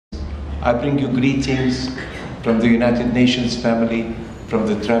I bring you greetings from the United Nations family, from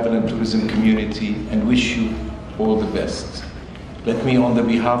the travel and tourism community, and wish you all the best. Let me, on the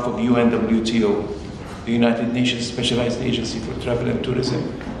behalf of UN WTO, the United Nations Specialized Agency for Travel and Tourism,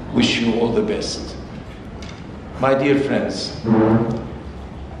 wish you all the best. My dear friends,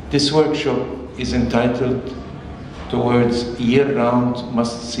 this workshop is entitled Towards Year-Round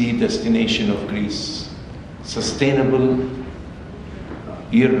Must-See Destination of Greece, Sustainable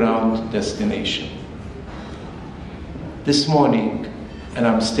Year-Round Destination. This morning, and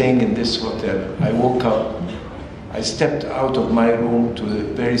I'm staying in this hotel, I woke up, I stepped out of my room to a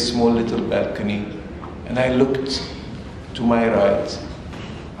very small little balcony, and I looked to my right.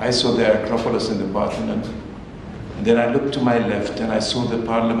 I saw the Acropolis and the Parthenon. And then I looked to my left and I saw the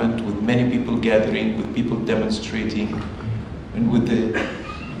parliament with many people gathering, with people demonstrating, and with the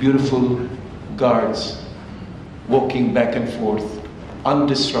beautiful guards walking back and forth,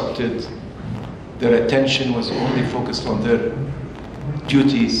 undisrupted. Their attention was only focused on their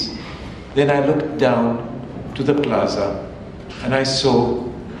duties. Then I looked down to the plaza and I saw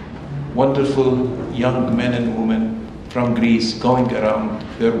wonderful young men and women from Greece going around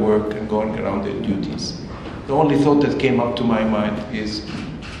their work and going around their duties. The only thought that came up to my mind is,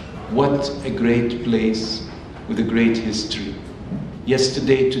 what a great place with a great history.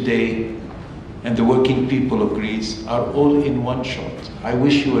 Yesterday, today, and the working people of Greece are all in one shot. I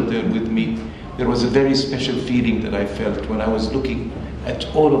wish you were there with me. There was a very special feeling that I felt when I was looking at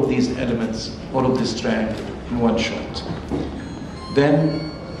all of these elements, all of this triangle in one shot.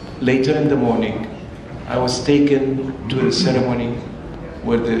 Then, later in the morning, I was taken to a ceremony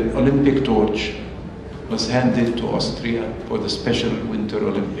where the Olympic torch was handed to Austria for the special Winter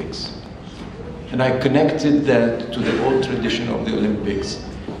Olympics. And I connected that to the old tradition of the Olympics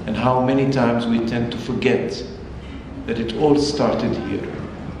and how many times we tend to forget that it all started here.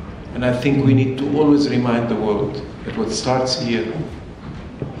 And I think we need to always remind the world that what starts here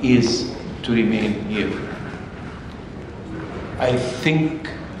is to remain here. I think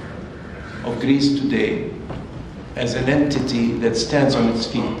of Greece today as an entity that stands on its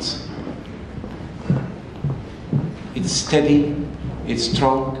feet. It's steady, it's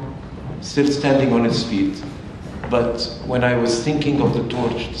strong, still standing on its feet. But when I was thinking of the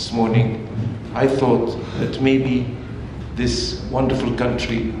torch this morning, I thought that maybe this wonderful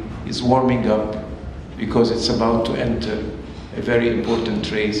country is warming up because it's about to enter a very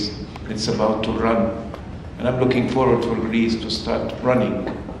important race. It's about to run. And I'm looking forward for Greece to start running.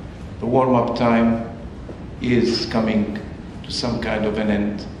 The warm-up time is coming to some kind of an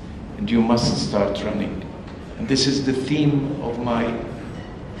end, and you must start running. And this is the theme of my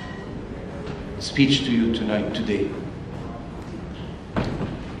speech to you today.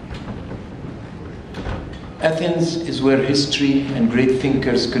 Athens is where history and great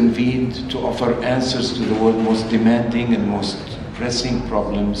thinkers convened to offer answers to the world's most demanding and most pressing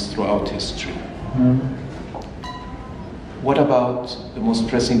problems throughout history. What about the most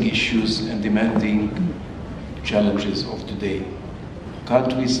pressing issues and demanding challenges of today?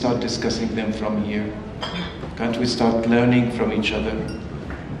 Can't we start discussing them from here? Can't we start learning from each other?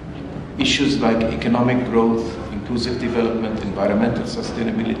 Issues like economic growth, inclusive development, environmental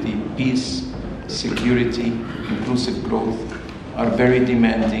sustainability, peace, security, inclusive growth are very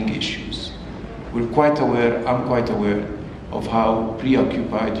demanding issues. I'm quite aware of how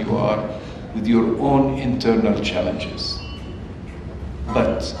preoccupied you are with your own internal challenges.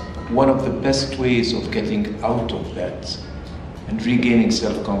 But one of the best ways of getting out of that and regaining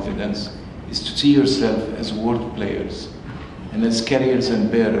self-confidence is to see yourself as world players and as carriers and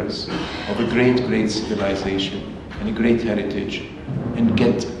bearers of a great, great civilization and a great heritage, and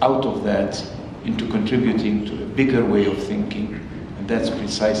get out of that into contributing to a bigger way of thinking, and that's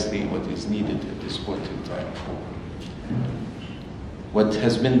precisely what is needed at this point in time. What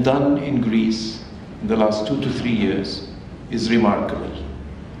has been done in Greece in the last 2 to 3 years is remarkable.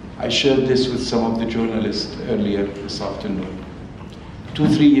 I shared this with some of the journalists earlier this afternoon.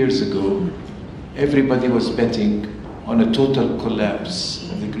 2-3 years ago, everybody was betting on a total collapse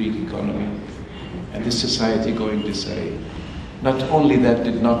of the Greek economy and the society going disarray. Not only that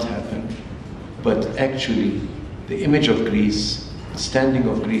did not happen, but actually the image of Greece, the standing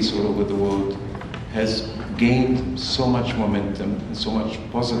of Greece all over the world, has gained so much momentum and so much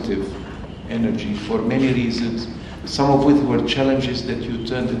positive energy for many reasons, some of which were challenges that you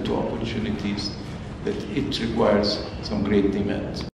turned into opportunities, that it requires some great demand.